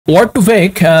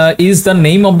Word2Vec is the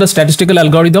name of the statistical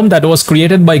algorithm that was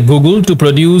created by Google to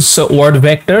produce word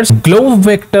vectors. Globe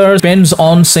vector depends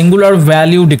on singular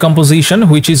value decomposition,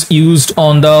 which is used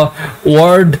on the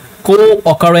word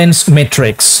co-occurrence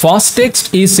matrix.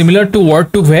 FastText is similar to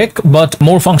Word2Vec but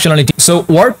more functionality. So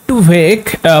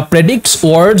Word2Vec predicts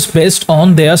words based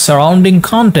on their surrounding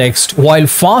context, while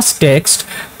FastText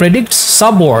predicts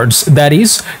subwords, that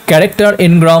is character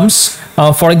engrams.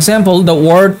 For example, the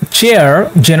word chair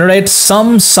generates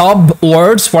some sub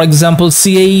words, for example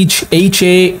ch,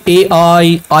 ha,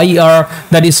 ai, ir,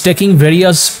 that is taking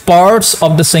various parts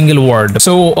of the single word.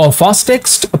 So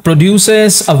FastText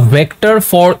produces a vector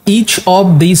for each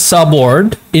of these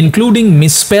subwords, including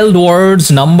misspelled words,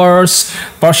 numbers,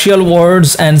 partial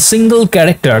words, and single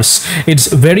characters. It's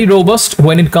very robust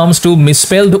when it comes to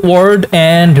misspelled word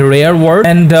and rare word.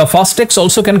 And FastText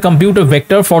also can compute a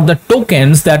vector for the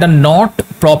tokens that are not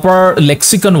proper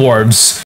lexicon words.